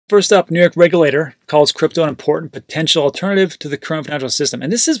First up, New York regulator calls crypto an important potential alternative to the current financial system. And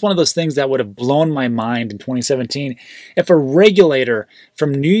this is one of those things that would have blown my mind in 2017 if a regulator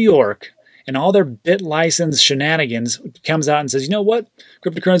from New York and all their BitLicense shenanigans comes out and says, you know what,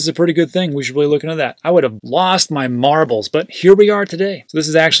 cryptocurrency is a pretty good thing. We should really look into that. I would have lost my marbles, but here we are today. So this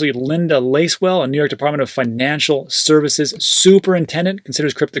is actually Linda Lacewell, a New York Department of Financial Services superintendent,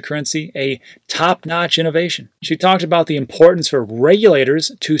 considers cryptocurrency a top-notch innovation. She talked about the importance for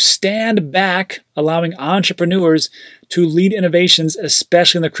regulators to stand back, allowing entrepreneurs to lead innovations,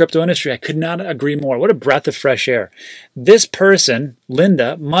 especially in the crypto industry. I could not agree more. What a breath of fresh air. This person,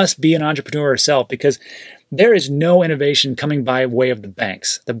 Linda, must be an entrepreneur herself, because there is no innovation coming by way of the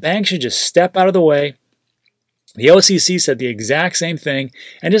banks. The banks should just step out of the way. The OCC said the exact same thing,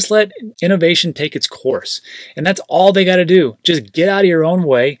 and just let innovation take its course. And that's all they got to do. Just get out of your own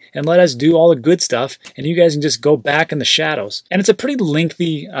way and let us do all the good stuff, and you guys can just go back in the shadows. And it's a pretty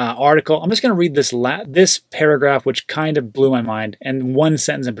lengthy article. I'm just going to read this paragraph, which kind of blew my mind, and one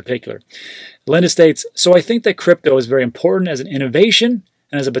sentence in particular. Linda states, "So I think that crypto is very important as an innovation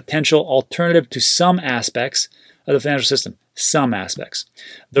and as a potential alternative to some aspects of the financial system. Some aspects.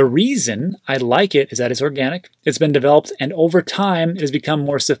 The reason I like it is that it's organic, it's been developed, and over time it has become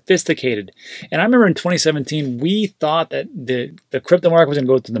more sophisticated." And I remember in 2017, we thought that the crypto market was going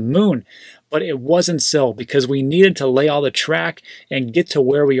to go to the moon, but it wasn't so, because we needed to lay all the track and get to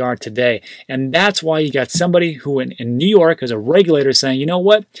where we are today. And that's why you got somebody who in New York as a regulator saying, you know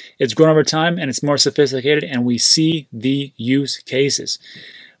what, it's grown over time and it's more sophisticated, and we see the use cases.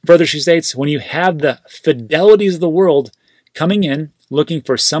 Further, she states, when you have the Fidelities of the world coming in looking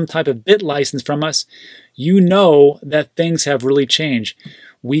for some type of bit license from us, you know that things have really changed.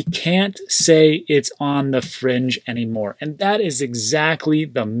 We can't say it's on the fringe anymore. And that is exactly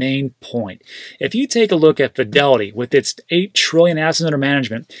the main point. If you take a look at Fidelity with its 8 trillion assets under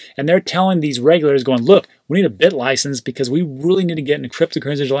management, and they're telling these regulators going, look, we need a bit license because we really need to get into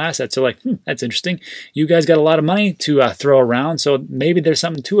cryptocurrency digital assets. So like, that's interesting. You guys got a lot of money to throw around, so maybe there's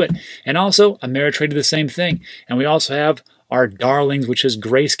something to it. And also, Ameritrade did the same thing. And we also have our darlings, which is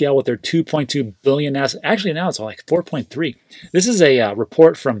Grayscale with their 2.2 billion assets. Actually, now it's all like 4.3. This is a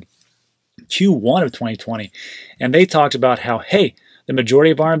report from Q1 of 2020. And they talked about how, hey, the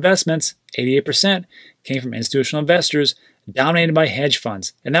majority of our investments, 88%, came from institutional investors, dominated by hedge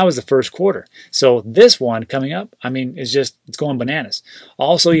funds. And that was the first quarter. So this one coming up, I mean, it's going bananas.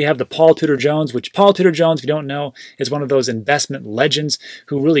 Also, you have the Paul Tudor Jones, which Paul Tudor Jones, if you don't know, is one of those investment legends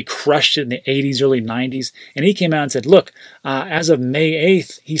who really crushed it in the 80s, early 90s. And he came out and said, look, as of May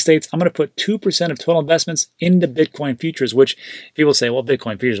 8th, he states, I'm going to put 2% of total investments into Bitcoin futures, which people say, well,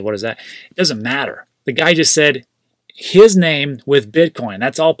 Bitcoin futures, what is that? It doesn't matter. The guy just said his name with Bitcoin.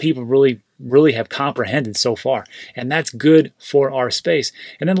 That's all people really have comprehended so far, and that's good for our space.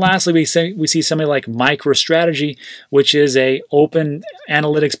 And then lastly, we see somebody like MicroStrategy, which is a open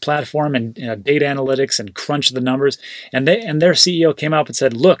analytics platform and data analytics and crunch the numbers. And their CEO came up and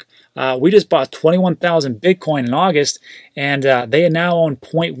said, look, we just bought 21,000 Bitcoin in August, and they now own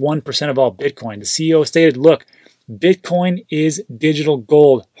 0.1% of all Bitcoin. The CEO stated, look, Bitcoin is digital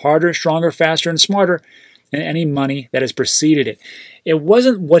gold, harder, stronger, faster, and smarter than any money that has preceded it. It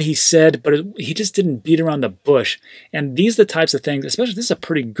wasn't what he said, but he just didn't beat around the bush. And these are the types of things, especially this is a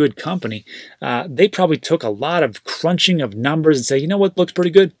pretty good company, they probably took a lot of crunching of numbers and say, you know what looks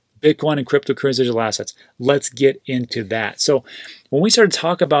pretty good? Bitcoin and cryptocurrency digital assets. Let's get into that. So when we started to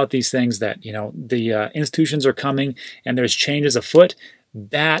talk about these things that, you know, the institutions are coming and there's changes afoot,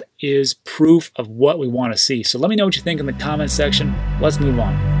 that is proof of what we want to see. So let me know what you think in the comments section. Let's move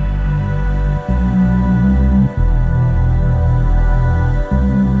on.